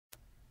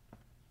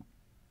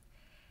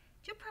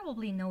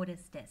probably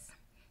noticed this.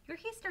 Your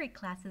history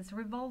classes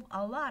revolve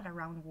a lot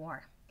around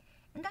war.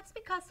 And that's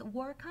because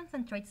war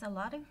concentrates a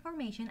lot of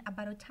information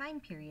about a time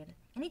period,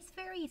 and it's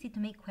very easy to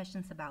make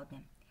questions about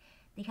them.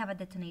 They have a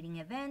detonating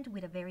event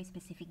with a very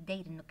specific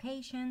date and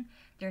location,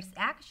 there's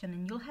action,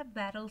 and you'll have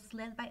battles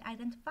led by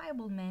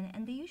identifiable men,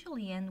 and they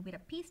usually end with a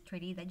peace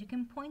treaty that you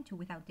can point to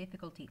without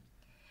difficulty.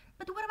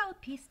 But what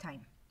about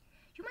peacetime?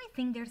 You might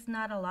think there's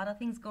not a lot of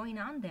things going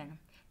on then,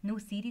 no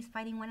cities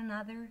fighting one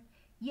another,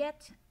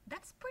 yet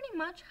that's pretty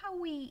much how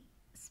we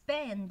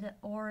spend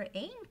or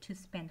aim to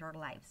spend our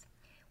lives.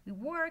 We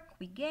work,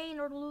 we gain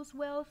or lose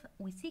wealth,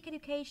 we seek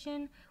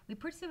education, we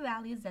pursue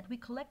values that we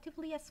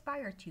collectively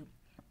aspire to.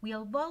 We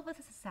evolve as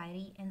a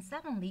society and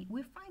suddenly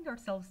we find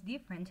ourselves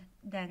different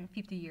than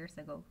 50 years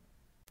ago.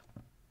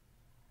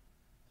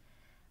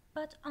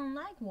 But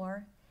unlike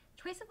war,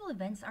 traceable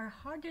events are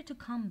harder to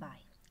come by.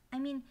 I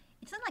mean,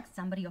 it's not like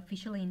somebody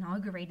officially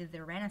inaugurated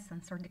the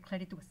Renaissance or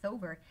declared it was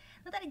over,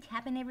 not that it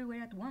happened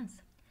everywhere at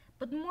once.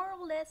 But more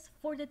or less,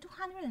 for the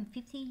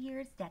 250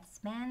 years that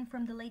span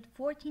from the late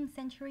 14th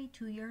century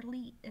to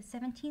early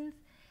 17th,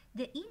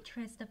 the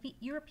interest of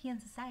European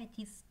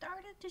societies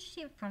started to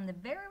shift from the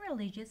very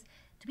religious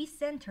to be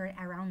centered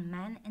around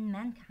man and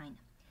mankind.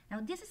 Now,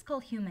 this is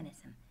called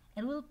humanism,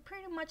 and will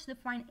pretty much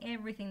define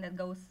everything that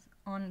goes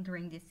on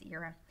during this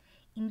era.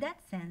 In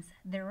that sense,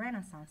 the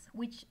Renaissance,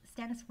 which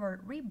stands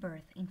for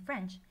rebirth in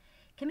French,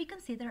 can be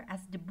considered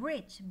as the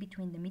bridge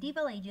between the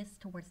medieval ages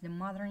towards the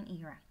modern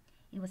era.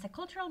 It was a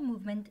cultural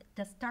movement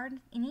that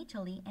started in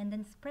Italy and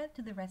then spread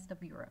to the rest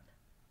of Europe.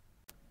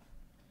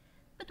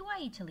 But why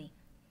Italy?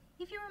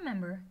 If you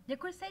remember, the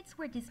Crusades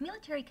were these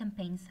military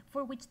campaigns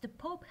for which the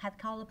Pope had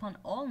called upon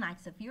all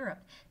knights of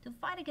Europe to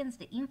fight against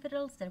the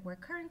infidels that were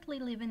currently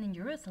living in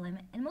Jerusalem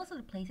and most of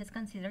the places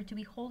considered to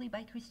be holy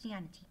by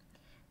Christianity.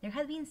 There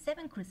had been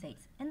 7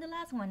 crusades, and the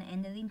last one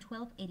ended in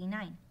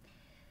 1289.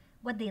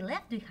 What they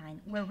left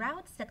behind were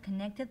routes that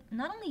connected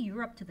not only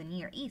Europe to the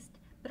Near East,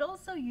 but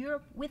also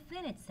Europe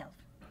within itself.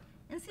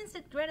 And since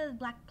the dreaded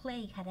Black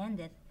Plague had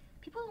ended,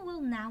 people will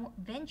now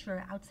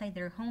venture outside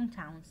their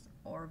hometowns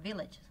or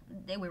villages.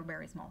 They were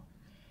very small.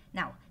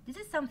 Now, this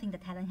is something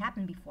that hadn't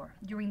happened before.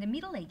 During the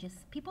Middle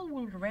Ages, people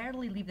would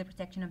rarely leave the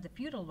protection of the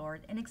feudal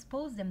lord and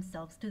expose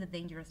themselves to the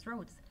dangerous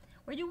roads,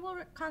 where you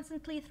were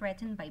constantly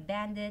threatened by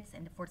bandits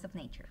and the force of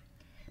nature.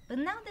 But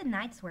now the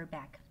knights were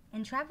back,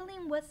 and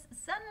traveling was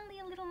suddenly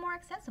a little more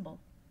accessible.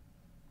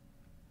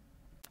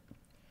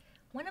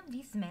 One of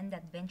these men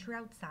that ventured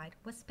outside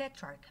was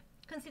Petrarch,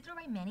 considered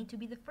by many to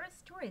be the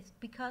first tourist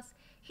because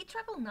he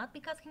traveled not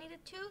because he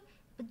needed to,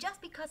 but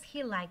just because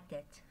he liked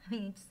it. I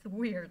mean, it's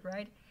weird,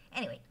 right?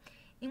 Anyway,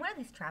 in one of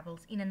these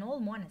travels in an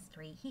old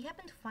monastery, he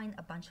happened to find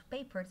a bunch of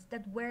papers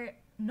that were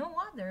no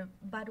other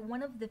but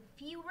one of the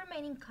few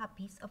remaining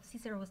copies of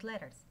Cicero's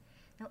letters.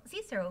 Now,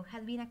 Cicero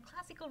had been a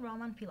classical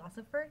Roman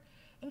philosopher,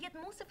 and yet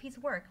most of his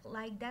work,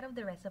 like that of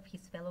the rest of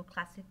his fellow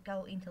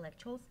classical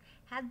intellectuals,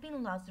 had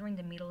been lost during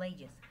the Middle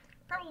Ages.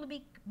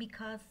 Probably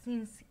because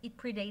since it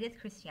predated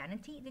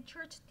Christianity, the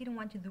church didn't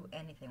want to do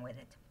anything with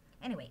it.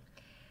 Anyway,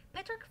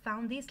 Petrarch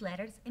found these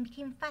letters and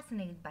became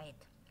fascinated by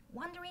it,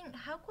 wondering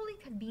how could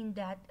it have been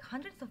that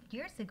hundreds of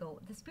years ago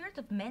the spirit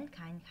of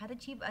mankind had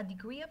achieved a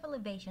degree of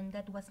elevation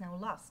that was now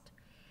lost.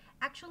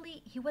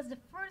 Actually, he was the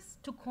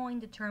first to coin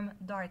the term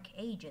Dark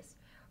Ages,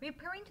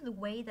 referring to the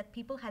way that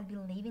people had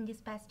been living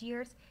these past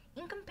years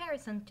in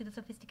comparison to the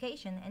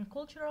sophistication and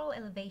cultural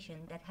elevation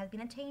that had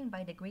been attained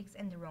by the Greeks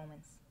and the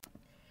Romans.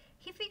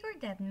 He figured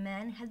that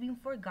man had been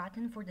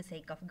forgotten for the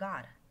sake of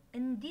God,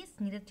 and this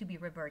needed to be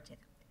reverted.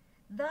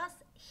 Thus,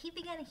 he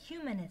began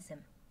humanism,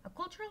 a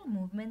cultural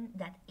movement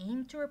that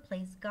aimed to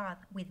replace God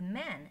with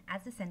man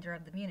as the center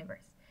of the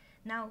universe.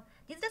 Now,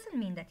 this doesn't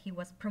mean that he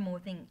was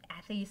promoting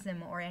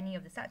atheism or any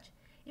of the such.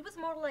 It was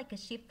more like a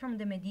shift from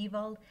the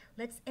medieval,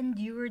 let's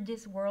endure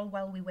this world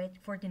while we wait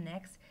for the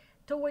next,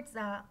 towards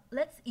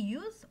let's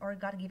use our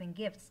God-given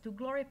gifts to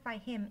glorify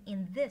him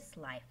in this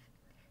life.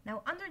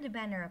 Now, under the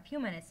banner of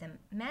humanism,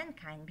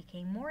 mankind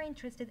became more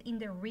interested in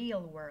the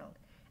real world.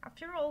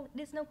 After all, it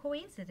is no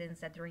coincidence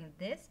that during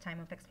this time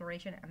of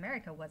exploration,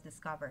 America was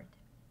discovered.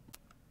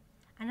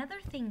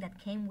 Another thing that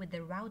came with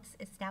the routes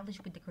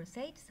established with the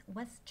Crusades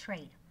was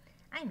trade.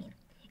 I mean,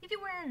 if you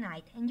were a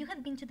knight and you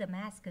had been to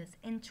Damascus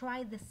and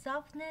tried the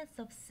softness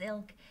of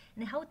silk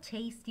and how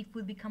tasty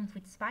food becomes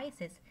with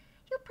spices,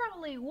 you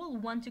probably will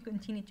want to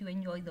continue to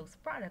enjoy those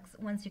products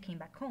once you came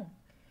back home.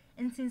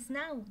 And since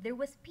now there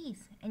was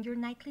peace and your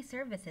knightly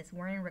services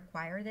weren't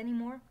required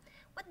anymore,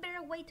 what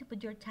better way to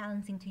put your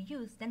talents into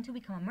use than to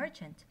become a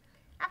merchant?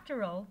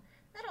 After all,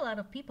 not a lot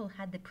of people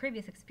had the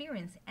previous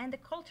experience and the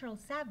cultural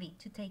savvy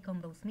to take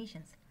on those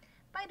missions.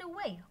 By the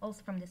way,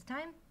 also from this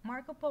time,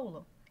 Marco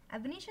Polo, a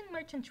Venetian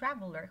merchant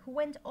traveler who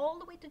went all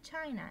the way to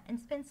China and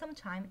spent some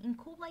time in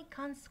Kublai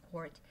Khan's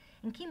court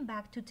and came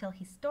back to tell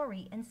his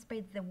story and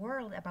spread the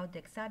word about the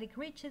exotic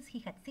riches he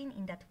had seen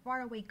in that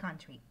faraway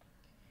country.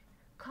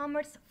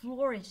 Commerce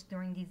flourished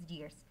during these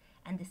years,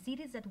 and the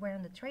cities that were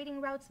on the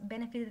trading routes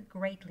benefited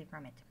greatly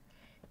from it.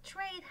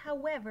 Trade,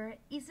 however,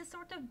 is the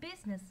sort of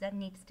business that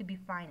needs to be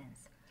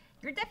financed.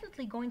 You're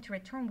definitely going to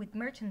return with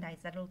merchandise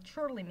that'll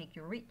surely make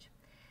you rich.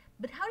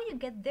 But how do you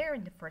get there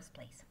in the first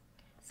place?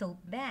 So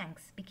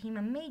banks became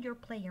a major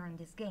player in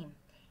this game.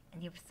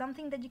 And if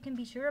something that you can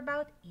be sure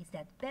about is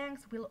that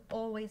banks will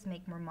always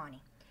make more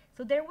money.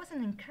 So there was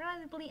an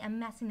incredibly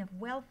amassing of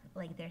wealth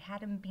like there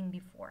hadn't been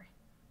before.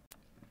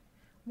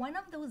 One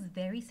of those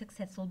very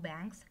successful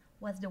banks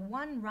was the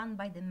one run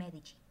by the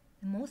Medici,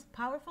 the most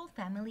powerful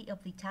family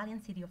of the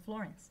Italian city of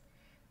Florence.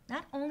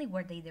 Not only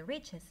were they the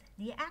richest,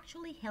 they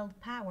actually held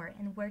power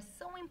and were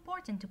so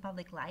important to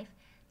public life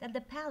that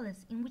the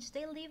palace in which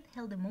they lived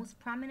held the most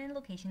prominent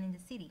location in the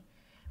city,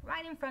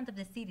 right in front of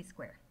the city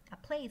square, a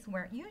place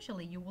where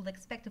usually you would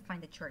expect to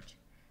find a church.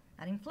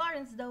 Not in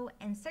Florence, though,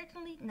 and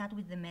certainly not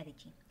with the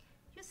Medici.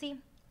 You see,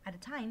 at the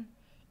time,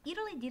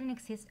 Italy didn't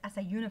exist as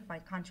a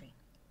unified country.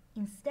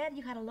 Instead,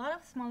 you had a lot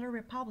of smaller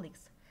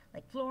republics,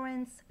 like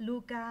Florence,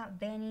 Lucca,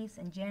 Venice,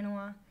 and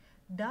Genoa,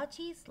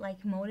 duchies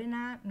like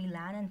Modena,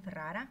 Milan, and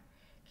Ferrara,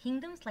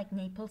 kingdoms like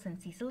Naples and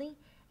Sicily,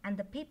 and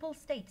the Papal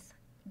States,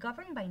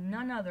 governed by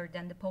none other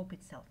than the Pope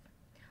itself.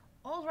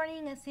 All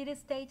running as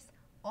city-states,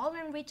 all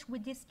enriched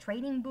with this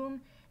trading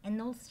boom, and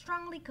all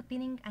strongly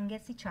competing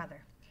against each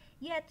other.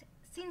 Yet,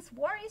 since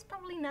war is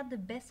probably not the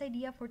best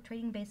idea for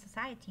trading-based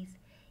societies,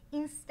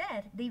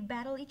 instead they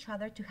battle each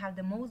other to have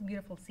the most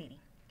beautiful city.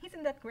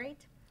 Isn't that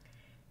great?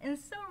 And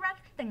so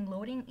rather than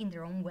gloating in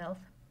their own wealth,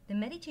 the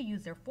Medici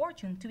used their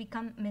fortune to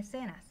become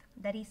mecenas,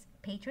 that is,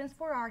 patrons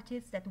for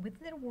artists that with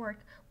their work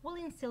will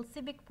instill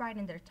civic pride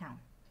in their town.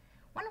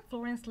 One of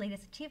Florence's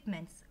latest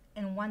achievements,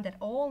 and one that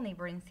all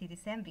neighboring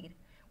cities envied,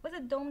 was a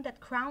dome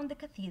that crowned the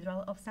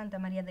Cathedral of Santa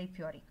Maria dei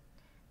Fiori.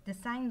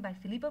 Designed by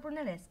Filippo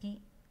Brunelleschi,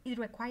 it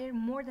required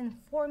more than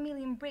 4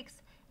 million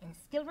bricks and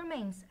still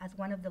remains as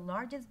one of the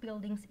largest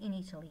buildings in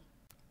Italy.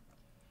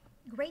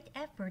 Great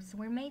efforts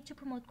were made to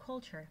promote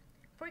culture.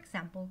 For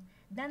example,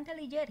 Dante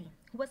Alighieri,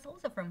 who was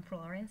also from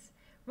Florence,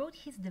 wrote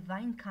his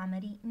Divine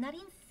Comedy not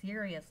in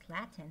serious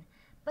Latin,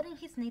 but in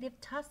his native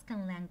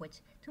Tuscan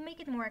language to make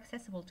it more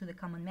accessible to the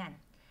common man.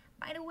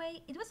 By the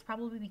way, it was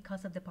probably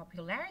because of the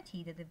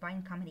popularity the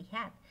Divine Comedy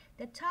had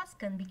that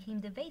Tuscan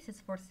became the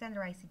basis for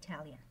standardized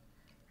Italian.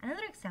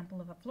 Another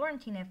example of a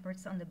Florentine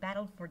efforts on the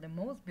battle for the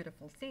most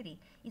beautiful city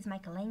is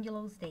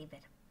Michelangelo's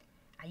David.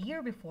 A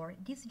year before,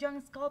 this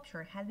young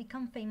sculptor had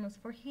become famous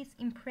for his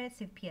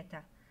impressive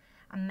Pietà,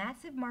 a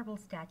massive marble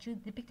statue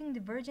depicting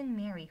the Virgin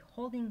Mary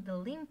holding the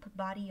limp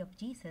body of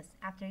Jesus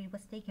after it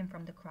was taken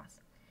from the cross.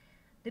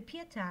 The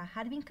Pietà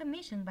had been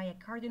commissioned by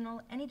a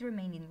cardinal and it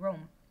remained in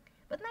Rome.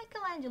 But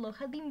Michelangelo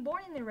had been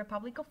born in the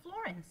Republic of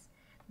Florence.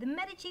 The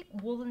Medici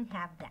wouldn't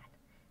have that,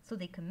 so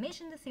they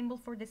commissioned a symbol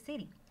for the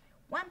city,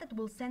 one that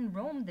will send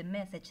Rome the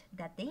message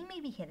that they may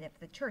be headed of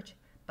the church,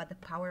 but the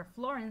power of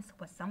Florence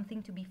was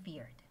something to be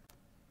feared.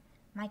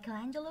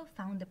 Michelangelo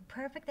found the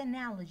perfect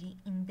analogy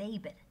in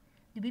David,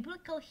 the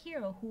biblical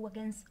hero who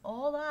against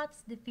all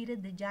odds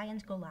defeated the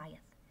giant Goliath.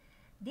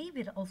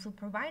 David also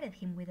provided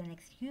him with an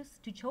excuse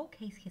to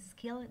showcase his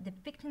skill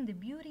depicting the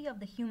beauty of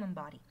the human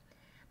body.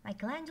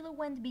 Michelangelo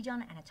went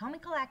beyond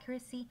anatomical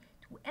accuracy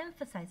to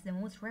emphasize the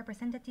most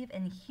representative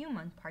and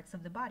human parts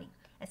of the body,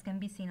 as can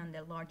be seen on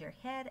the larger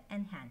head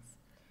and hands.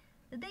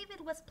 The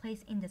David was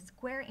placed in the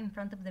square in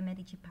front of the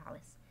Medici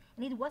Palace,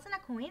 and it wasn't a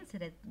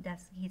coincidence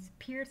that his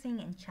piercing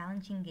and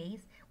challenging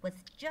gaze was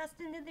just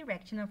in the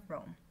direction of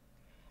Rome.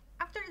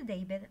 After the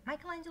David,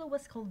 Michelangelo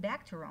was called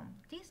back to Rome,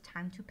 this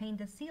time to paint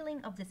the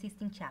ceiling of the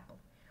Sistine Chapel,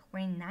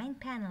 wherein 9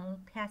 panel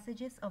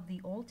passages of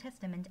the Old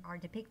Testament are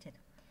depicted.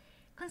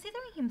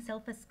 Considering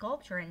himself a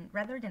sculptor and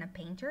rather than a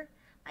painter,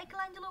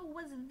 Michelangelo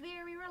was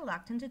very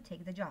reluctant to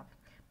take the job,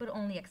 but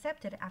only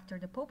accepted after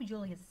the Pope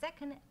Julius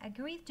II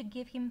agreed to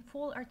give him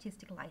full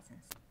artistic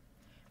license.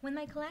 When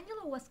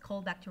Michelangelo was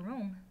called back to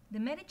Rome, the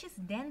Medicis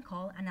then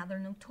called another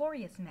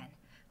notorious man,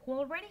 who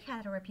already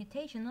had a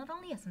reputation not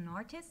only as an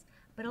artist,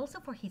 but also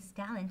for his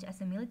talent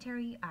as a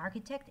military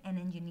architect and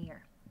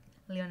engineer.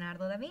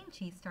 Leonardo da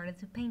Vinci started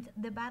to paint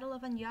the Battle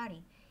of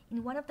Anghiari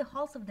in one of the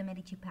halls of the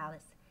Medici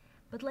Palace,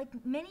 but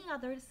like many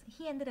others,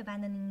 he ended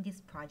abandoning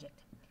this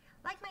project.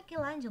 Like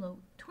Michelangelo,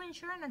 to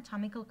ensure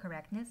anatomical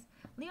correctness,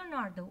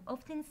 Leonardo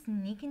often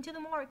sneaked into the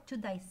morgue to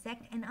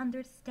dissect and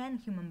understand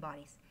human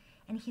bodies,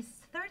 and his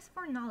thirst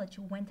for knowledge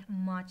went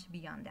much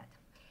beyond that.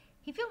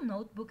 He filled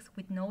notebooks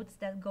with notes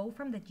that go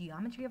from the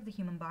geometry of the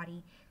human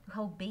body to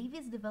how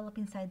babies develop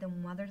inside the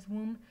mother's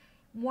womb,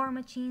 war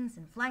machines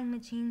and flying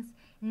machines,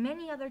 and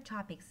many other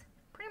topics,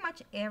 pretty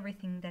much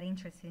everything that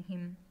interested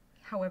him,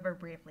 however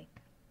briefly.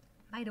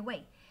 By the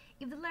way,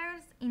 if the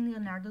letters in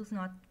Leonardo's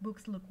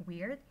notebooks look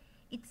weird,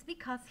 it's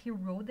because he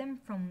wrote them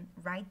from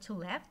right to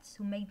left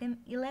to make them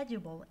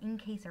illegible in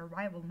case a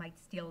rival might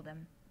steal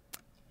them.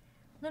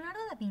 Leonardo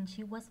da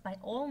Vinci was by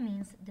all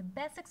means the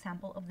best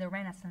example of the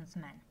Renaissance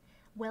man,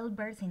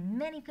 well-versed in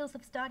many fields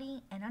of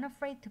study and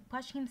unafraid to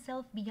push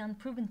himself beyond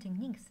proven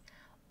techniques,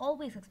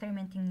 always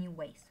experimenting new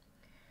ways.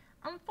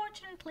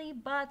 Unfortunately,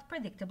 but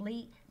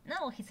predictably,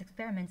 not all his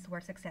experiments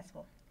were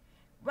successful.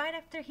 Right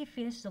after he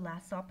finished the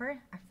Last Supper,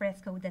 a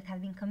fresco that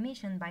had been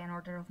commissioned by an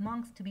order of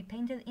monks to be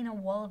painted in a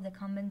wall of the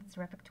convent's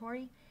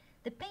refectory,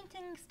 The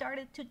painting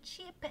started to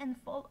chip and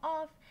fall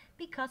off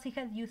because he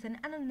had used an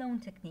unknown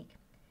technique.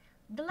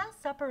 The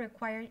Last Supper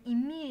required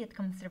immediate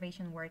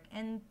conservation work,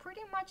 and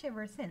pretty much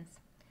ever since.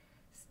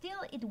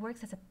 Still, it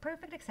works as a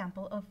perfect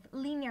example of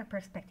linear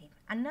perspective,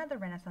 another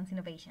Renaissance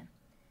innovation.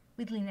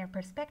 With linear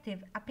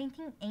perspective, a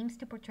painting aims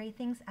to portray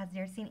things as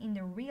they're seen in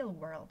the real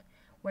world,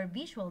 where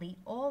visually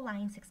all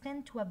lines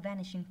extend to a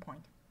vanishing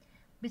point.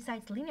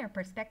 Besides linear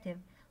perspective,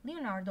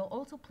 Leonardo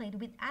also played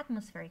with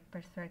atmospheric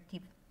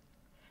perspective.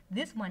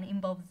 This one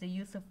involves the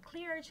use of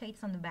clearer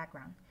shades on the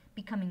background,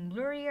 becoming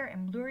blurrier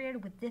and blurrier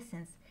with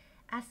distance,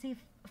 as if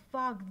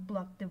fog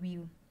blocked the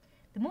view.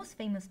 The most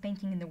famous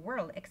painting in the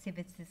world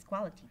exhibits this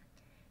quality.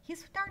 He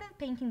started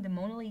painting the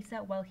Mona Lisa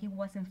while he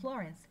was in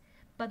Florence,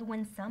 but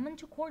when summoned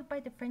to court by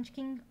the French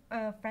king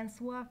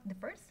Francois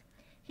I,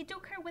 he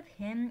took her with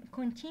him,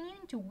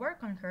 continuing to work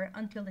on her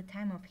until the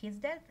time of his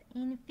death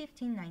in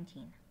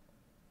 1519.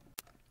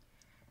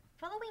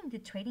 Following the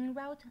trading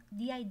route,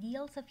 the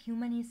ideals of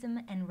humanism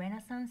and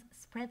Renaissance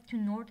spread to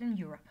Northern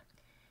Europe.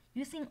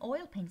 Using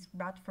oil paints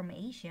brought from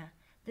Asia,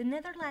 the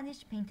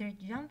Netherlandish painter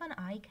Jan van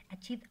Eyck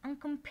achieved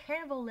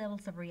incomparable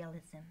levels of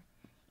realism.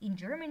 In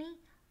Germany,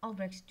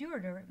 Albrecht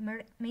Dürer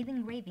made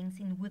engravings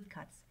in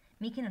woodcuts,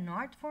 making an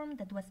art form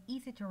that was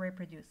easy to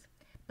reproduce.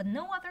 But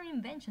no other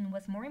invention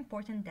was more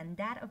important than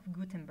that of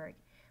Gutenberg,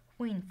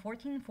 who in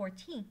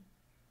 1440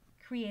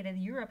 created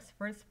Europe's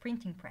first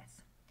printing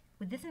press.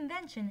 With this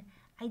invention,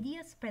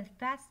 ideas spread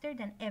faster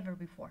than ever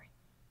before.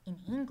 In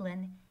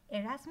England,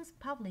 Erasmus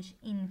published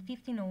in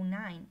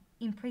 1509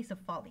 In Praise of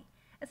Folly,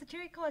 a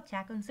satirical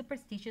attack on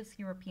superstitious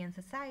European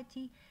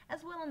society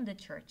as well as the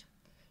church.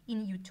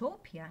 In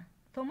Utopia,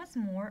 Thomas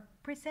More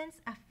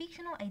presents a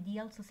fictional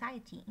ideal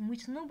society in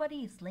which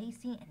nobody is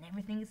lazy and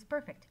everything is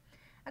perfect.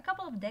 A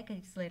couple of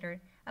decades later,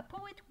 a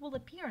poet will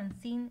appear on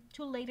scene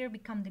to later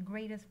become the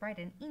greatest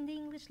writer in the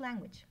English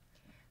language.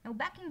 Now,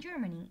 back in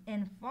Germany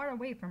and far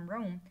away from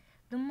Rome,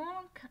 the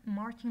monk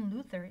Martin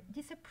Luther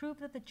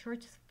disapproved of the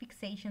church's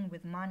fixation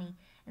with money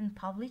and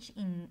published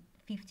in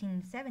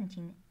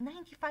 1517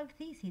 95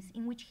 theses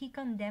in which he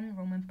condemned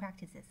Roman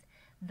practices,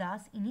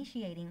 thus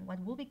initiating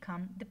what will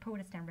become the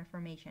Protestant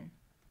Reformation.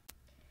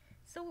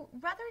 So,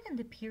 rather than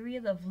the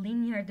period of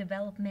linear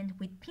development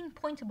with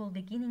pinpointable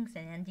beginnings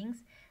and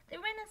endings, the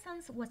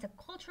Renaissance was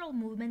a cultural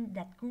movement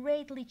that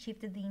greatly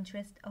shifted the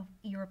interest of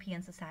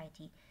European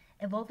society,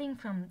 evolving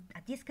from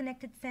a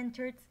disconnected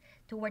centers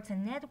towards a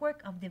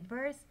network of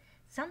diverse,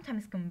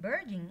 sometimes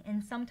converging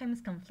and sometimes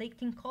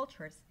conflicting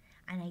cultures,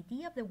 an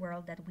idea of the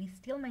world that we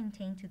still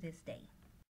maintain to this day.